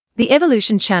The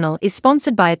Evolution channel is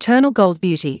sponsored by Eternal Gold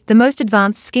Beauty, the most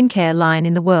advanced skincare line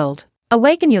in the world.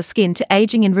 Awaken your skin to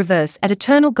aging in reverse at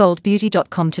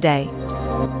eternalgoldbeauty.com today.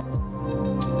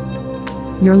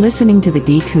 You're listening to The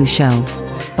DQ Show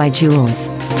by Jules.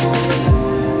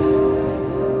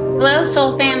 Hello,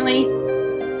 Soul Family.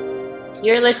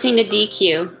 You're listening to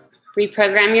DQ.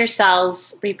 Reprogram your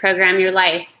cells, reprogram your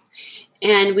life.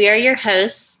 And we are your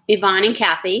hosts, Yvonne and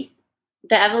Kathy.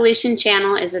 The Evolution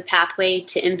channel is a pathway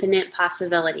to infinite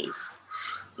possibilities.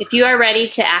 If you are ready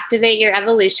to activate your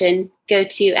evolution, go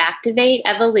to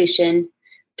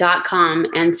activateevolution.com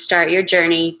and start your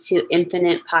journey to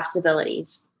infinite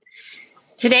possibilities.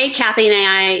 Today, Kathy and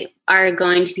I are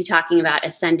going to be talking about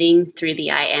ascending through the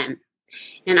I Am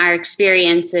and our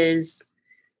experiences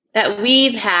that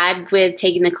we've had with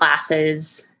taking the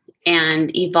classes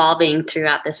and evolving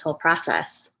throughout this whole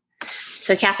process.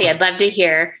 So, Kathy, I'd love to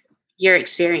hear your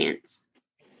experience.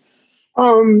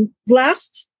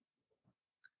 Last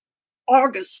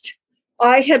August,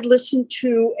 I had listened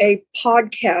to a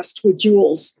podcast with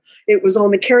Jules. It was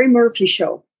on the Carrie Murphy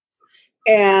Show.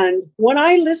 And when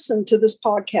I listened to this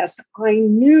podcast, I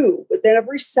knew within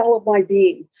every cell of my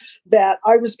being that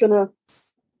I was going to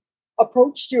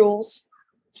approach Jules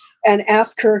and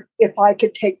ask her if I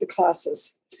could take the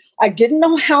classes. I didn't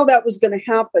know how that was going to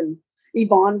happen,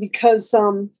 Yvonne, because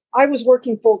I was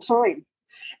working full time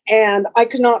and I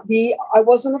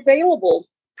wasn't available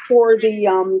for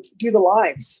the do the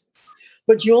lives.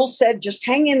 But Jules said, just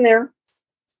hang in there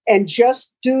and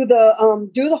just do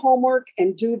the homework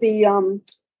and do the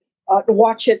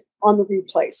watch it on the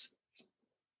replays.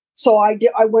 So I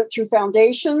went through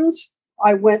foundations.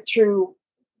 I went through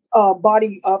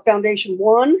body foundation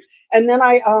 1, and then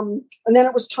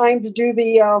it was time to do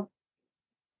the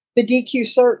DQ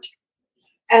cert.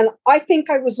 And I think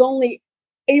I was only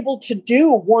able to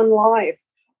do 1 live,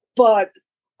 but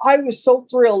I was so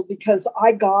thrilled because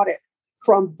I got it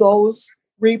from those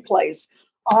replays.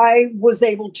 I was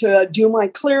able to do my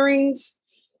clearings.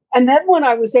 And then when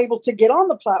I was able to get on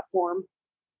the platform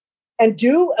and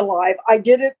do a live, I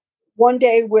did it one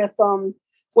day with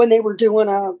when they were doing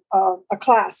a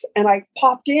class, and I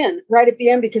popped in right at the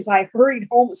end because I hurried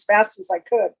home as fast as I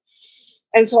could.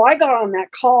 And so I got on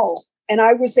that call and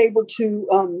I was able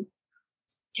to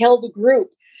tell the group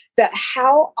that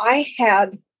how I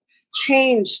had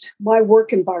changed my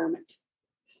work environment.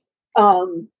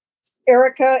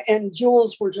 Erica and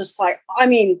Jules were just like,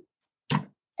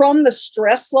 from the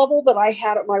stress level that I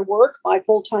had at my work, my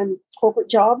full-time corporate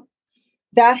job,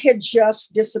 that had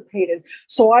just dissipated.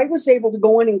 So I was able to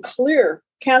go in and clear,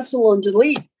 cancel, and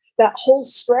delete that whole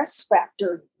stress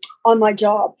factor on my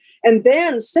job. And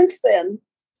then since then,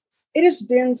 it has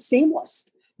been seamless.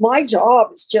 My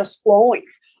job is just flowing.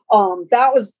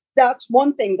 That's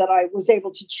one thing that I was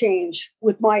able to change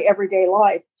with my everyday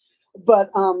life. But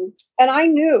and I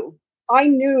knew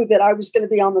that I was going to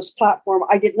be on this platform.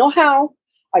 I didn't know how.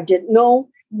 I didn't know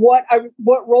what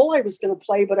role I was going to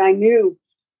play, but I knew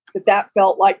that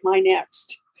felt like my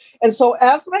next. And so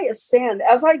as I ascend,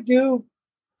 as I do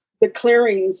the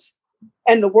clearings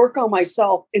and the work on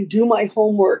myself and do my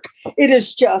homework, it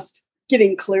is just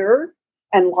getting clearer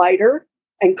and lighter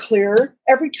and clearer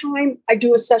every time I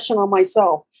do a session on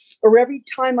myself or every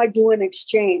time I do an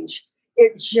exchange.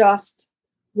 It just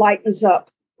lightens up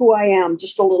who I am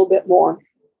just a little bit more.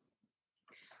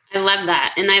 I love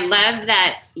that. And I love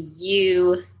that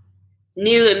you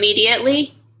knew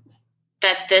immediately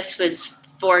that this was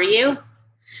for you.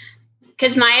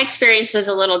 Because my experience was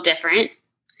a little different.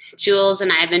 Jules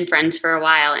and I have been friends for a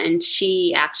while, and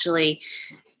she actually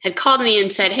had called me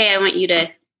and said, hey, I want you to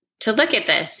look at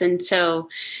this. And so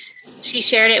she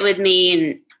shared it with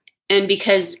me, and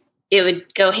because it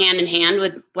would go hand in hand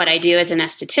with what I do as an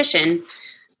esthetician,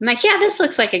 I'm like, yeah, this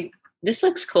looks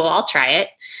cool. I'll try it.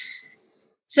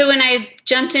 So when I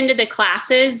jumped into the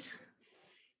classes,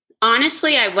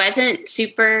 honestly, I wasn't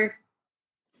super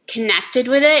connected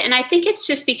with it. And I think it's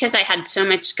just because I had so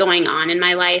much going on in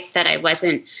my life that I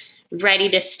wasn't ready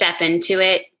to step into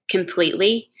it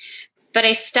completely. But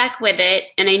I stuck with it,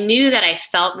 and I knew that I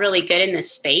felt really good in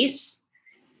this space.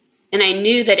 And I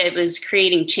knew that it was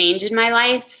creating change in my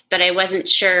life, but I wasn't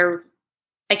sure.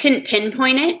 I couldn't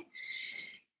pinpoint it.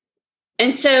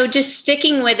 And so just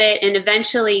sticking with it and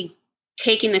eventually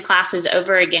taking the classes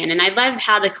over again. And I love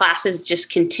how the classes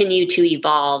just continue to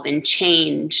evolve and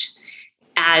change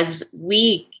as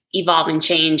we evolve and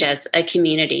change as a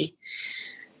community.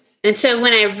 And so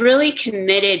when I really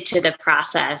committed to the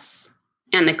process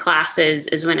and the classes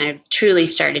is when I truly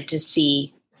started to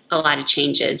see a lot of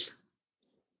changes.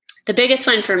 The biggest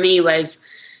one for me was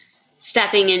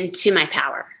stepping into my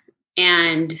power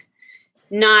and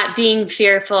not being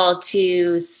fearful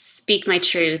to speak my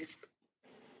truth,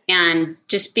 and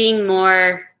just being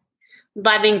more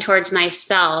loving towards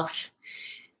myself,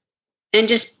 and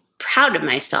just proud of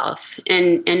myself,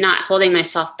 and not holding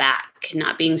myself back, and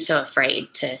not being so afraid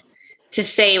to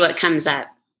say what comes up.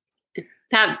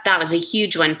 That was a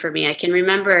huge one for me. I can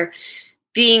remember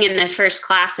being in the first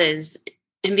classes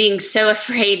and being so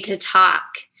afraid to talk,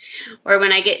 or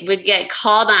when I would get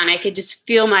called on, I could just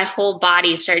feel my whole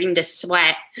body starting to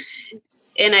sweat,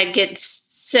 and I'd get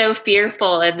so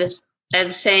fearful of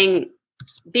saying,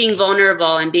 being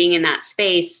vulnerable and being in that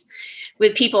space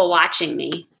with people watching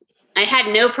me. I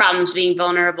had no problems being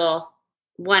vulnerable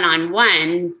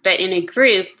one-on-one, but in a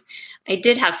group, I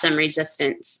did have some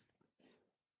resistance.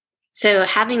 So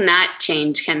having that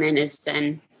change come in has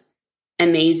been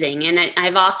amazing. And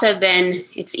I've also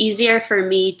it's easier for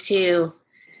me to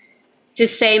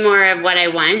say more of what I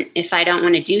want. If I don't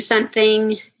want to do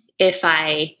something, with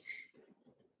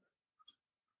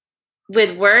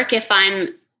work, if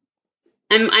I'm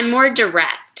more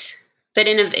direct, but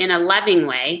in a loving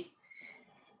way,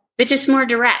 but just more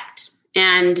direct.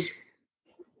 And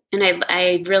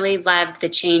I really love the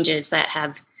changes that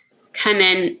have come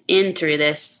in through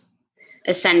this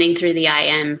ascending through the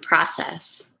IM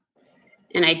process,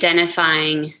 and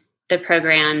identifying the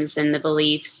programs and the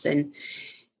beliefs, and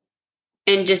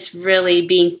just really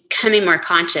becoming more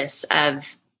conscious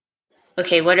of,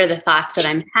 okay, what are the thoughts that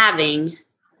I'm having?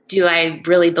 Do I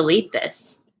really believe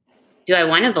this? Do I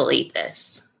want to believe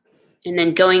this? And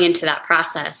then going into that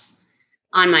process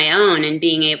on my own and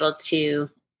being able to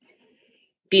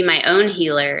be my own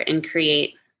healer and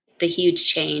create the huge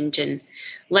change, and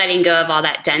letting go of all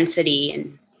that density,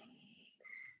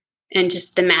 and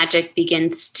just the magic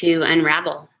begins to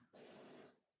unravel.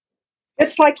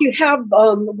 It's like you have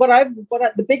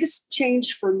the biggest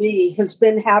change for me has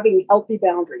been having healthy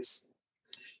boundaries.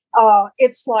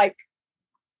 It's like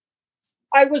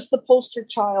I was the poster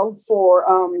child for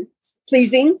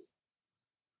pleasing,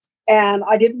 and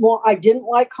I didn't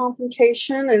like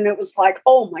confrontation, and it was like,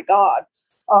 oh my God,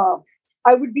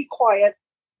 I would be quiet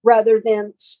rather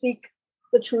than speak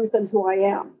the truth and who I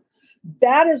am.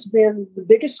 That has been the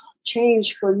biggest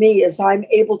change for me, is I'm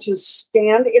able to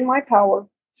stand in my power,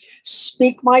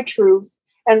 speak my truth,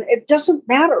 and it doesn't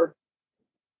matter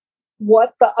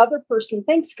what the other person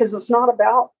thinks, because it's not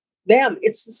about them.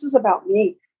 This is about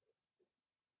me.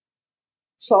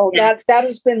 So that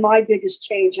has been my biggest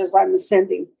change as I'm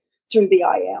ascending through the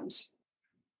IMs.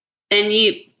 And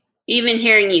even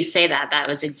hearing you say that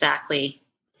was exactly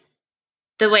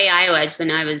the way I was when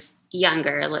I was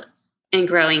younger and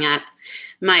growing up.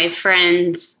 My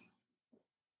friends'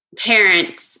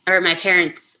 parents, or my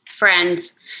parents'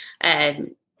 friends,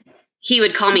 he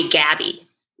would call me Gabby.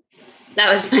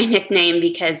 That was my nickname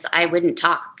because I wouldn't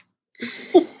talk.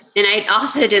 And I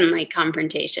also didn't like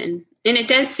confrontation. And it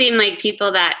does seem like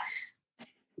people that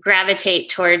gravitate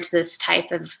towards this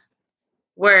type of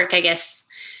work, I guess,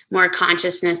 more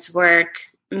consciousness work,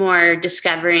 more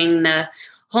discovering the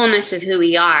wholeness of who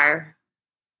we are.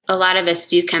 A lot of us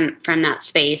do come from that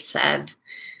space of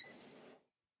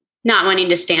not wanting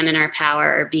to stand in our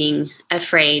power, or being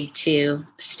afraid to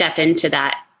step into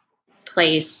that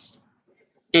place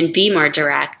and be more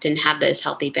direct and have those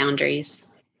healthy boundaries.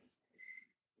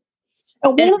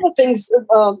 And one of the things,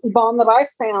 Yvonne, that I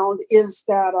found is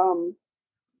that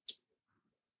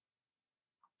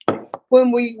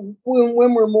when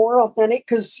we're more authentic,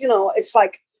 because, it's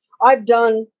like I've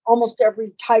done almost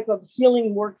every type of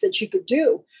healing work that you could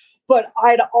do, but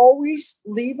I'd always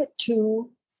leave it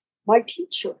to my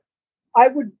teacher. I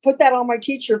would put that on my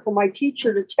teacher, for my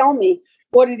teacher to tell me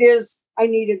what it is I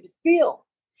needed to feel.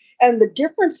 And the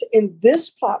difference in this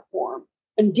platform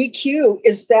and DQ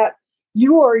is that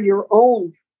you are your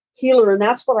own healer. And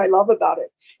that's what I love about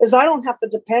it, is I don't have to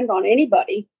depend on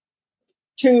anybody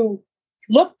to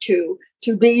look to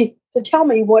tell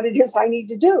me what it is I need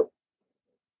to do.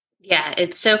 Yeah,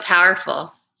 it's so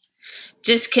powerful.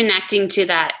 Just connecting to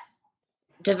that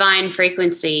divine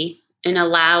frequency and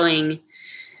allowing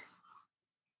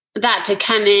that to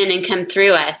come in and come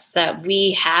through us, that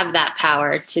we have that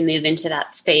power to move into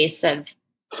that space of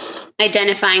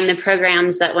identifying the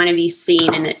programs that want to be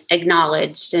seen and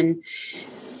acknowledged. And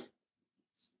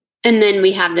then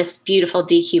we have this beautiful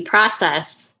DQ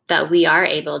process that we are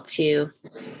able to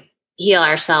heal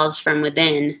ourselves from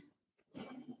within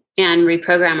and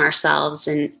reprogram ourselves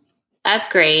and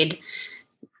upgrade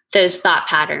those thought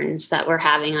patterns that we're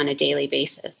having on a daily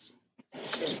basis.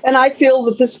 And I feel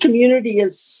that this community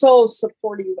is so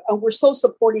supportive, and we're so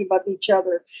supportive of each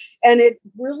other. And it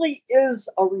really is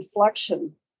a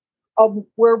reflection of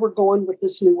where we're going with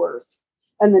this new earth.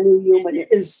 and the new human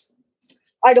is,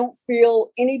 I don't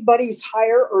feel anybody's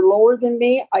higher or lower than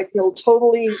me. I feel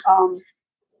totally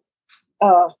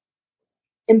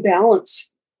imbalanced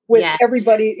with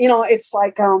everybody. It's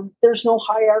like there's no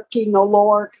hierarchy, no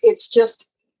lower. It's just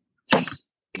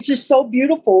so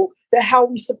beautiful that how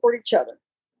we support each other.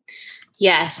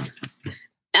 Yes.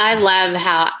 I love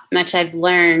how much I've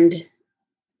learned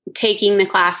taking the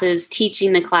classes,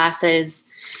 teaching the classes.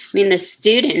 I mean, the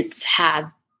students have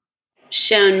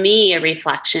shown me a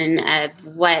reflection of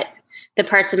what the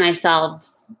parts of myself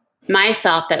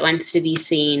that wants to be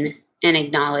seen and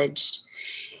acknowledged.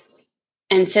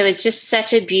 And so it's just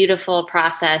such a beautiful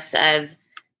process of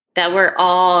that we're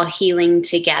all healing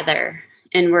together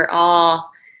and we're all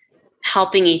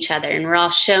helping each other and we're all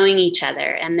showing each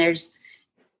other. And there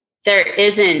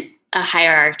isn't a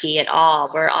hierarchy at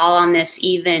all. We're all on this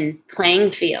even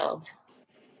playing field.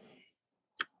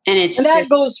 And that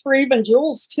goes for even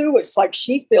Jules too. It's like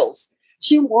she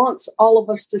wants all of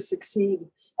us to succeed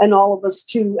and all of us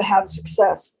to have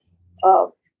success.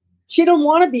 She don't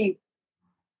want to be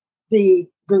the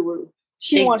guru.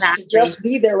 She wants to just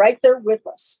be there, right there with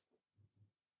us.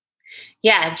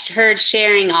 Yeah, her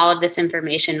sharing all of this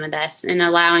information with us and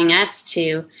allowing us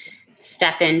to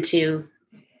step into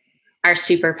our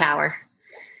superpower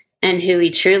and who we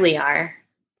truly are.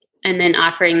 And then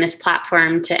offering this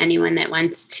platform to anyone that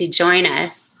wants to join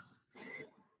us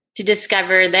to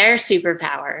discover their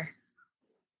superpower.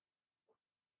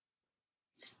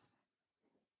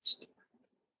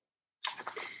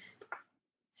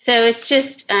 So it's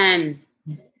just,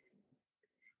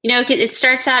 it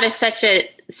starts out as such a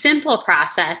simple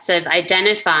process of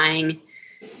identifying,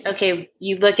 okay,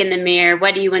 you look in the mirror,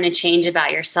 what do you want to change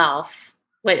about yourself?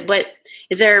 What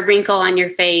is there a wrinkle on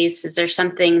your face? Is there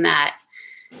something that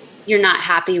you're not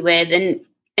happy with?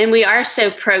 And we are so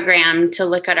programmed to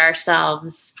look at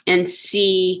ourselves and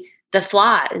see the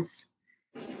flaws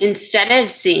instead of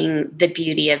seeing the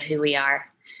beauty of who we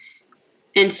are.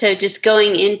 And so just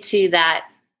going into that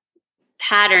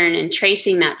pattern and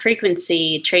tracing that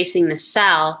frequency, tracing the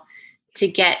cell to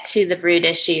get to the root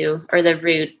issue or the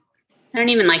root. I don't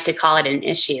even like to call it an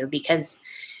issue because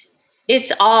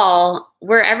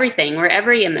we're everything. We're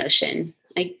every emotion.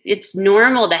 Like it's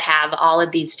normal to have all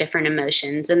of these different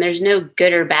emotions and there's no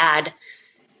good or bad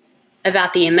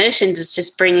about the emotions. It's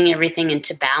just bringing everything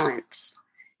into balance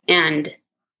and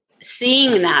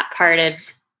seeing that part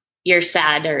of your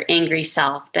sad or angry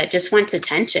self that just wants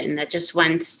attention, that just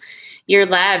wants your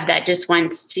love, that just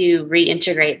wants to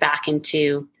reintegrate back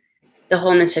into the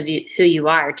wholeness of who you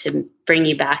are, to bring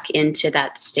you back into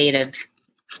that state of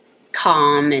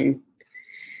calm and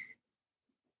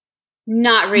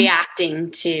not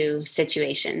reacting to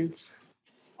situations.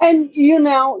 And you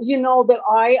know that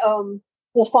I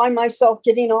will find myself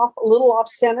getting a little off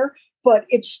center, but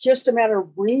it's just a matter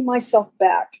of bringing myself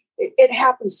back. It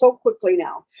happens so quickly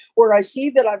now where I see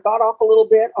that I've got off a little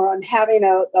bit or I'm having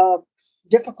a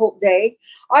difficult day.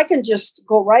 I can just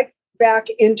go right back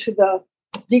into the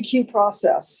DQ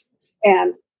process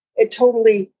and it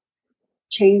totally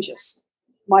changes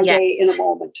my day in a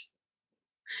moment.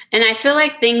 And I feel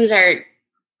like things are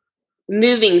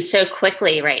moving so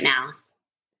quickly right now.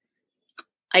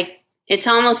 Like it's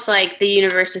almost like the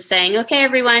universe is saying, okay,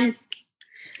 everyone,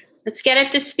 let's get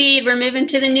up to speed. We're moving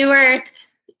to the new earth.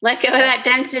 Let go of that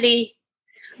density.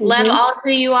 Mm-hmm. Love all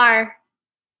who you are.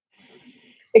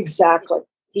 Exactly.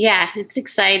 Yeah, it's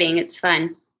exciting. It's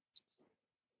fun.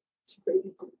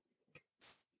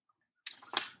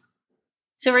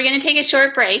 So we're going to take a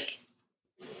short break.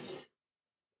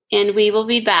 And we will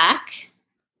be back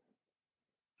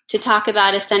to talk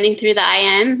about Ascending Through the I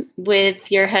Am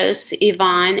with your hosts,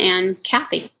 Yvonne and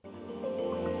Kathy.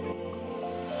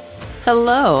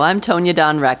 Hello, I'm Tonya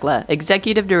Dawn Rekla,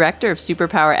 Executive Director of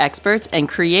Superpower Experts and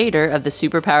creator of the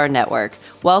Superpower Network.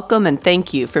 Welcome and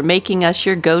thank you for making us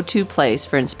your go-to place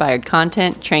for inspired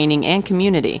content, training, and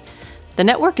community. The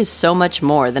network is so much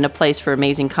more than a place for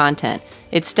amazing content.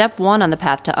 It's step one on the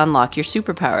path to unlock your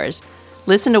superpowers.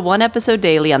 Listen to one episode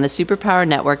daily on the Superpower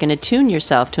Network and attune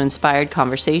yourself to inspired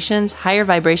conversations, higher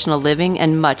vibrational living,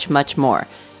 and much, much more.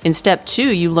 In Step 2,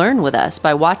 you learn with us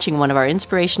by watching one of our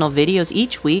inspirational videos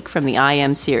each week from the I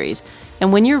Am series.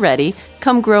 And when you're ready,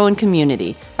 come grow in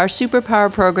community. Our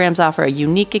superpower programs offer a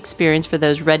unique experience for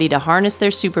those ready to harness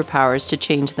their superpowers to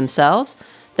change themselves,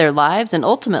 their lives, and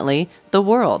ultimately, the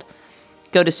world.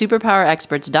 Go to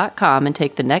superpowerexperts.com and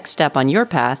take the next step on your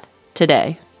path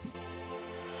today.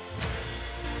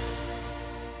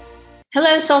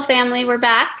 Hello, Soul Family. We're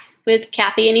back with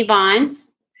Kathy and Yvonne.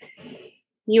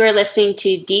 You are listening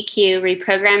to DQ,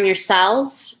 Reprogram Your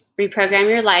Cells, Reprogram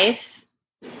Your Life.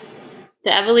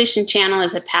 The Evolution Channel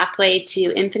is a pathway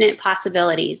to infinite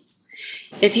possibilities.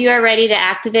 If you are ready to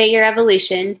activate your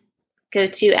evolution, go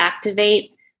to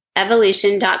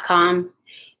activateevolution.com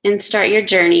and start your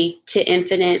journey to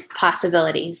infinite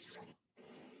possibilities.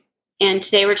 And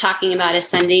today we're talking about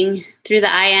ascending through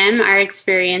the I Am, our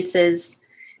experiences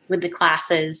with the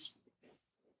classes,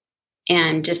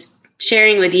 and just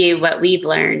sharing with you what we've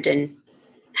learned and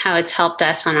how it's helped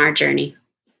us on our journey.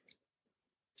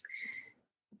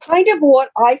 Kind of what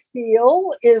I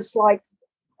feel is like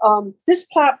this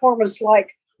platform is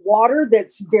like water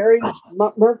that's very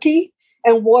murky.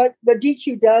 And what the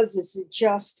DQ does is it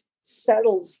just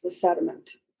settles the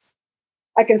sediment.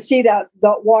 I can see that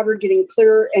the water getting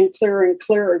clearer and clearer and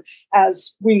clearer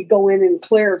as we go in and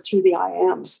clear through the I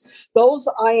Ams. Those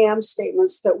I Am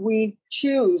statements that we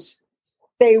choose,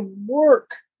 they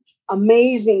work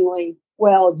amazingly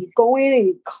well. You go in and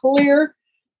you clear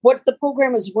what the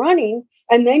program is running,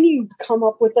 and then you come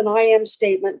up with an I Am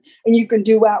statement, and you can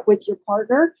do that with your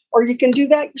partner, or you can do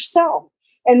that yourself.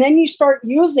 And then you start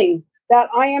using that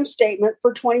I Am statement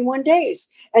for 21 days.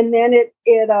 And then it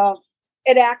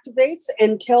activates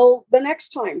until the next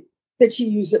time that you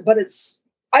use it. But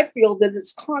I feel that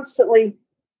it's constantly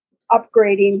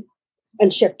upgrading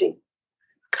and shifting.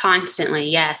 Constantly,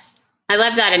 yes. I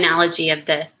love that analogy of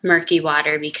the murky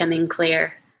water becoming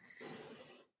clear.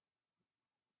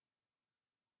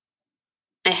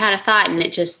 I had a thought and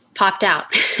it just popped out.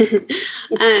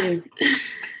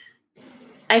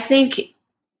 I think,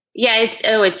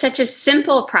 it's such a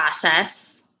simple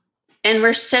process. And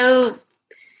we're so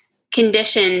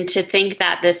conditioned to think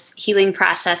that this healing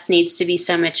process needs to be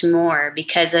so much more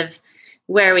because of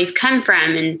where we've come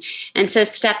from. And so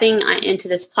stepping into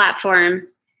this platform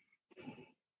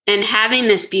and having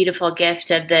this beautiful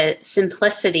gift of the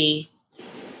simplicity.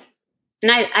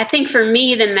 And I think for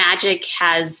me, the magic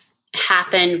has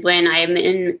happened when I'm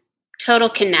in total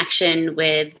connection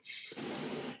with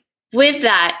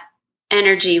that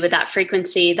energy, with that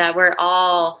frequency that we're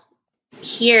all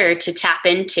here to tap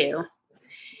into,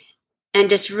 and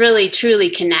just really truly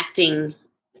connecting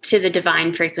to the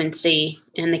divine frequency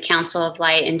and the Council of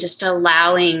Light, and just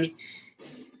allowing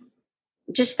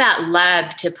just that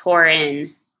love to pour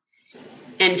in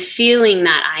and feeling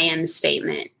that I Am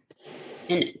statement,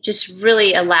 and just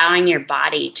really allowing your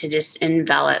body to just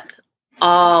envelop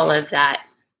all of that.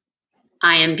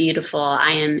 I am beautiful.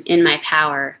 I am in my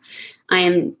power. I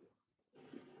am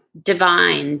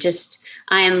divine. Just,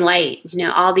 I am light.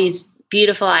 All these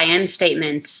beautiful I Am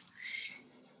statements.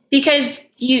 Because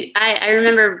I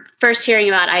remember first hearing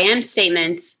about I Am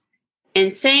statements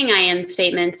and saying I Am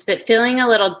statements, but feeling a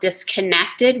little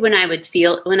disconnected when I would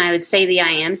say the I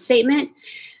Am statement.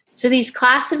 So these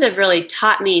classes have really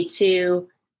taught me to,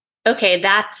 okay,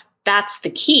 that's the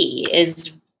key,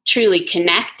 is truly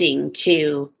connecting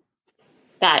to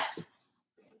that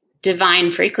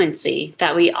divine frequency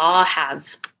that we all have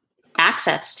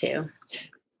access to.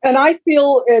 And I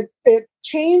feel it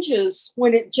changes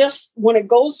when it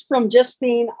goes from just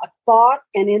being a thought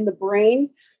and in the brain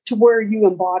to where you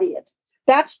embody it.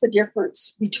 That's the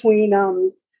difference between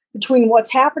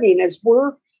what's happening is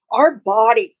our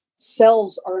body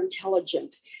cells are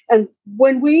intelligent. And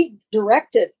when we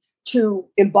direct it to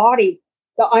embody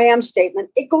the I Am statement,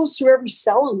 it goes through every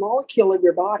cell and molecule of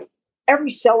your body,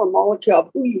 every cell and molecule of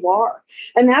who you are.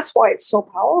 And that's why it's so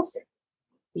powerful.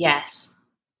 Yes.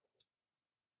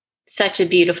 Such a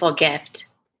beautiful gift.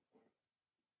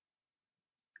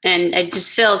 And I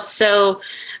just feel so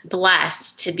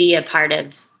blessed to be a part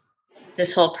of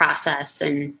this whole process,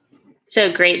 and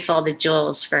so grateful to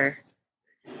Jules for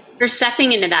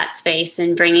stepping into that space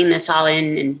and bringing this all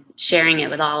in and sharing it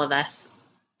with all of us.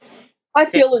 I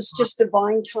feel it's just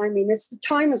divine timing. The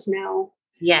time is now.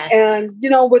 Yes. And,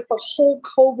 with the whole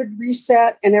COVID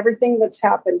reset and everything that's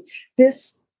happened,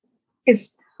 this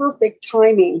is perfect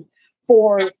timing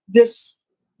for these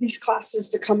classes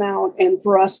to come out and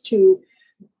for us to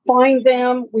find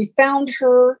them. We found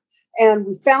her and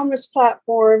we found this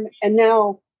platform, and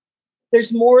now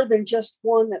there's more than just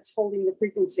one that's holding the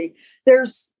frequency.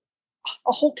 There's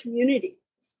a whole community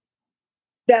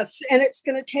and it's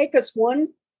going to take us one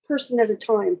person at a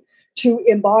time to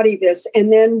embody this.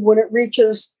 And then when it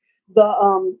reaches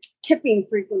the tipping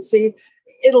frequency,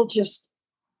 it'll just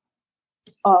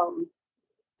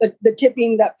the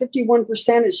tipping, that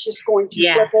 51% is just going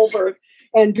to flip over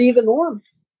and be the norm.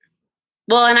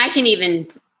 Well, and I can even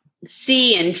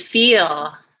see and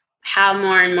feel how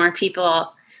more and more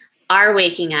people are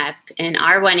waking up and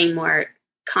are wanting more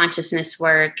consciousness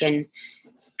work and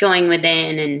going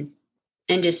within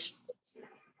and just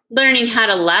learning how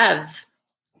to love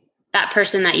that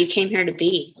person that you came here to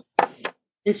be.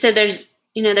 And so there's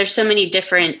there's so many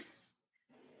different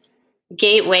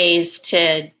gateways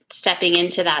to stepping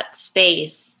into that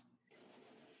space.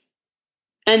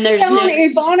 And there's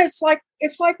Yvonne, it's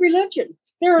like religion.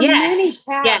 There are many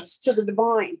paths to the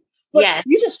divine, but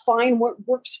you just find what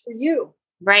works for you.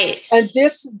 Right. And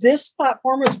this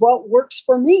platform is what works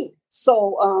for me.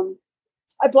 So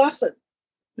I bless it.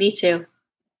 Me too.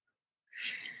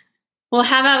 Well,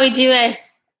 how about we do a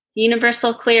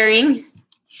universal clearing?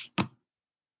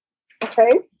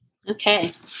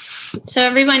 Okay. So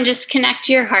everyone just connect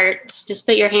your hearts. Just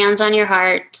put your hands on your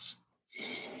hearts.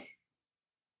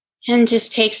 And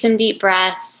just take some deep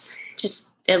breaths.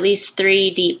 Just at least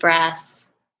 3 deep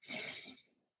breaths.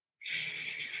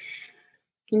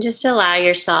 And just allow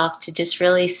yourself to just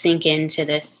really sink into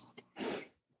this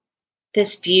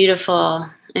beautiful,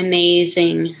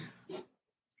 amazing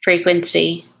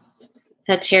frequency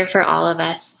that's here for all of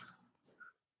us.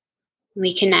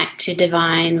 We connect to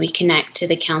divine. We connect to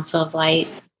the Council of Light.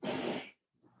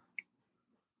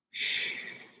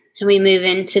 And we move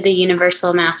into the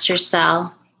Universal Master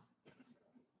Cell.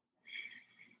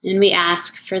 And we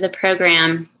ask for the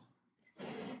program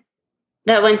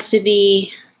that wants to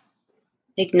be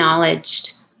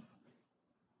acknowledged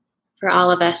for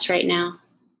all of us right now.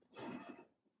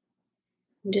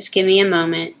 And just give me a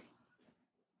moment.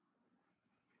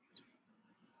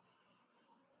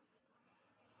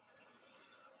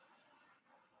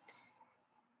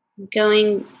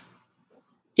 Going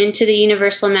into the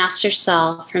Universal Master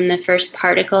Cell from the first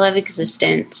particle of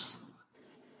existence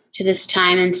to this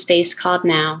time and space called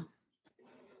now.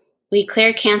 We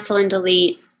clear, cancel, and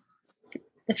delete.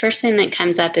 The first thing that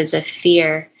comes up is a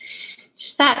fear.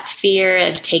 Just that fear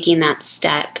of taking that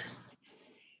step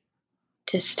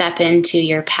to step into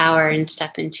your power and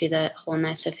step into the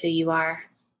wholeness of who you are.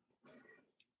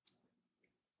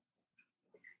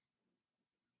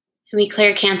 And we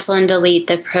clear, cancel, and delete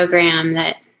the program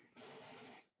that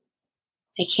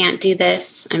I can't do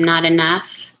this, I'm not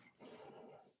enough.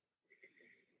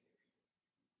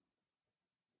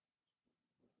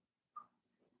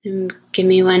 And give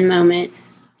me one moment.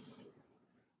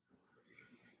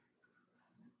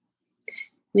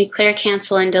 We clear,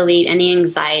 cancel, and delete any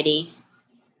anxiety,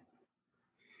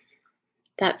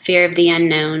 that fear of the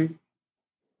unknown,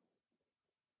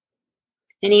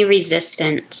 any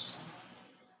resistance.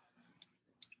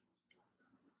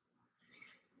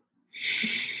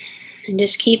 And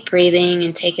just keep breathing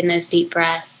and taking those deep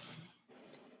breaths.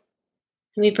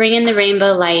 And we bring in the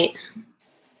rainbow light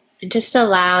and just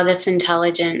allow this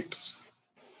intelligence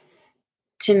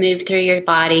to move through your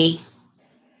body,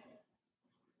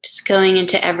 just going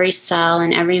into every cell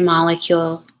and every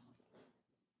molecule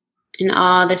and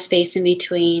all the space in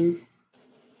between.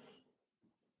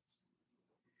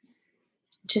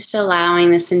 Just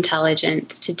allowing this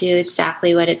intelligence to do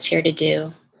exactly what it's here to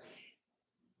do.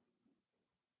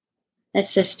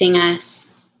 Assisting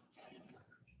us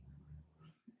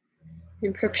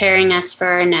and preparing us for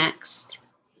our next.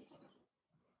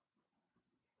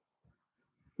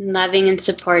 And loving and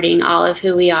supporting all of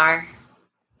who we are.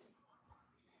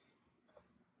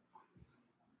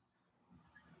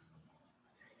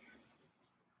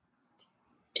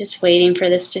 Just waiting for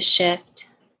this to shift.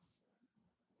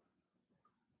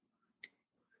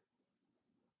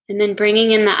 And then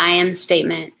bringing in the I am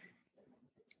statement.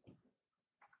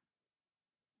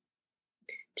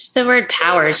 Just the word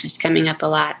power is just coming up a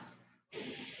lot.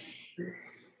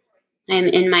 I am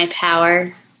in my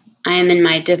power. I am in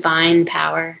my divine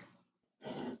power.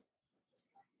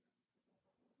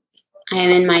 I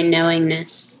am in my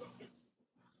knowingness.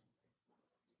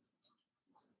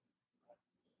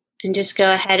 And just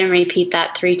go ahead and repeat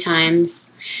that 3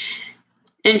 times.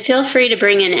 And feel free to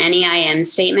bring in any I am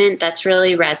statement that's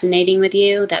really resonating with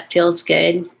you, that feels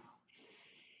good.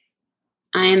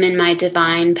 I am in my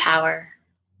divine power.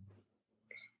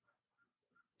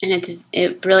 And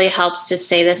it really helps to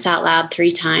say this out loud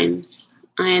 3 times.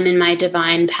 I am in my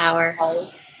divine power.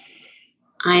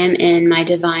 I am in my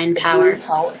divine power.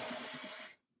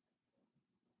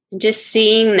 And just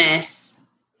seeing this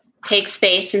take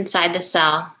space inside the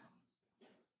cell,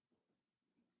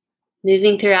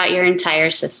 moving throughout your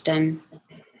entire system,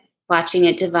 watching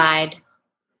it divide,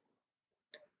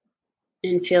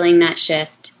 and feeling that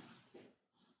shift.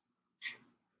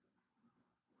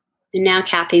 And now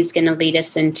Kathy's going to lead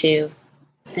us into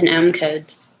an Om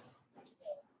codes.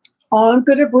 I'm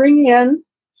going to bring in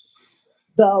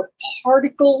the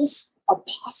particles of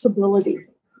possibility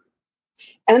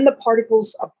and the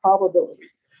particles of probability.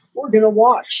 We're going to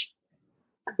watch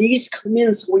these come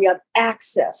in so we have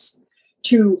access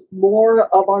to more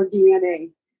of our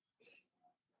DNA.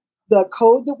 The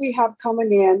code that we have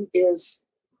coming in is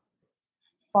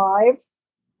 5,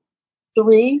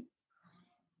 3,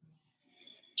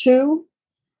 2,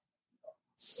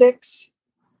 6,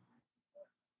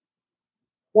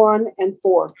 1, and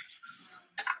 4.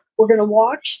 We're going to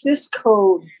watch this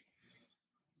code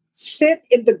sit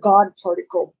in the God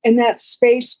particle, in that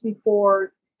space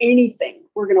before anything.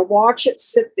 We're going to watch it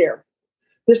sit there.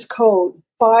 This code,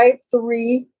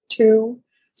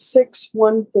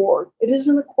 532614. It is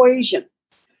an equation.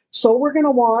 So we're going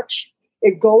to watch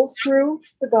it go through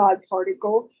the God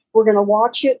particle. We're going to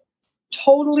watch it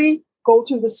totally go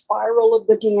through the spiral of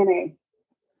the DNA.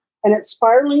 And it's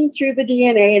spiraling through the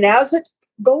DNA. And as it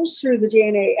goes through the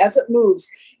DNA, as it moves,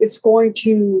 it's going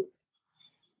to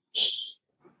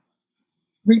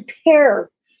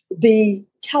repair the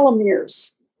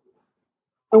telomeres.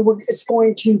 And it's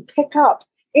going to pick up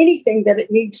anything that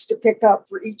it needs to pick up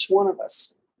for each one of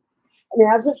us.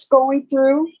 And as it's going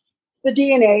through the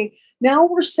DNA, now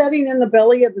we're setting in the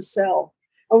belly of the cell.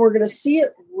 And we're going to see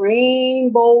it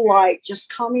rainbow light just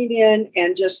coming in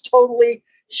and just totally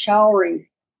showering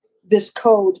this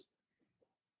code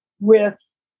with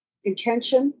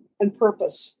intention and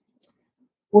purpose.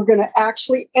 We're going to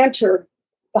actually enter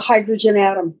the hydrogen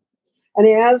atom. And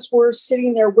as we're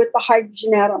sitting there with the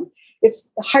hydrogen atom, the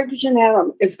hydrogen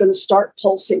atom is going to start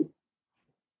pulsing.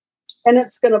 And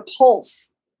it's going to pulse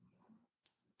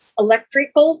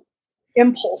electrical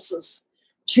impulses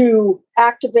to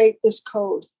activate this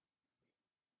code.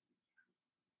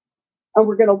 And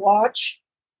we're going to watch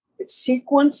it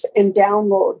sequence and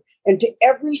download into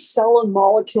every cell and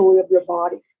molecule of your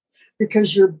body,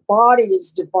 because your body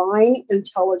is divine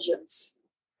intelligence.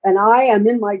 And I am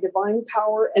in my divine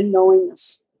power and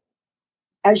knowingness.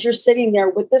 As you're sitting there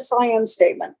with this I am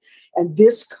statement and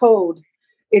this code,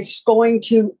 it's going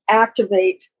to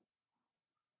activate.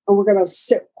 And we're going to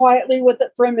sit quietly with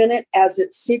it for a minute as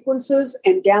it sequences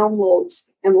and downloads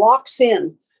and locks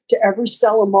in to every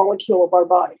cell and molecule of our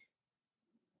body.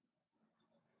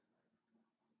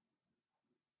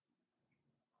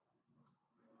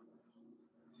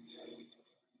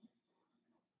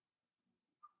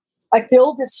 I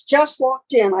feel it's just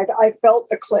locked in. I felt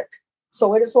a click.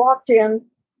 So it is locked in.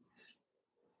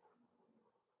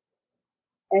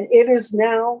 And it is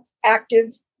now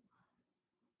active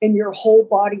in your whole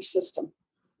body system.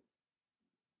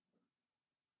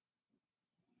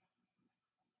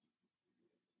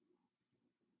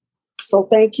 So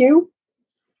thank you.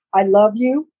 I love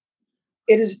you.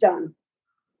 It is done.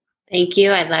 Thank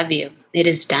you. I love you. It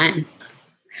is done.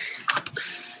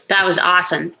 That was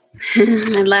awesome.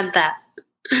 I love that.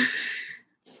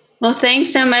 Well,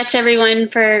 thanks so much, everyone,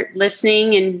 for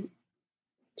listening and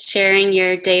sharing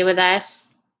your day with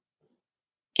us.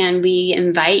 And we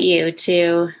invite you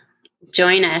to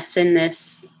join us in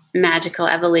this magical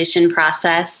evolution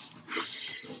process.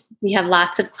 We have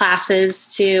lots of classes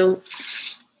to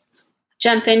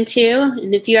jump into.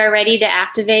 And if you are ready to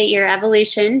activate your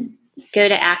evolution, go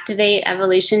to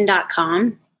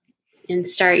activateevolution.com and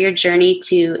start your journey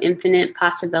to infinite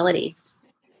possibilities.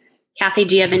 Kathy,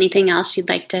 do you have anything else you'd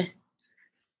like to?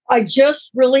 I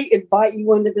just really invite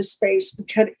you into this space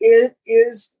because it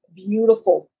is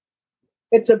beautiful.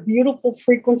 It's a beautiful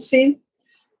frequency.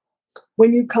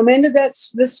 When you come into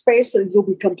this space, you'll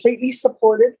be completely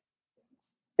supported.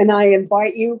 And I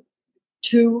invite you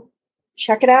to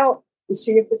check it out and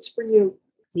see if it's for you.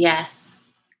 Yes.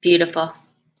 Beautiful.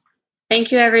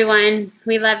 Thank you, everyone.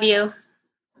 We love you.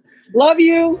 Love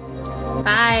you.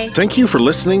 Bye. Thank you for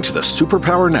listening to the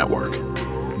Superpower Network.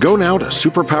 Go now to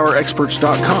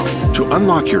superpowerexperts.com to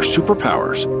unlock your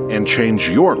superpowers and change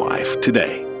your life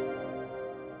today.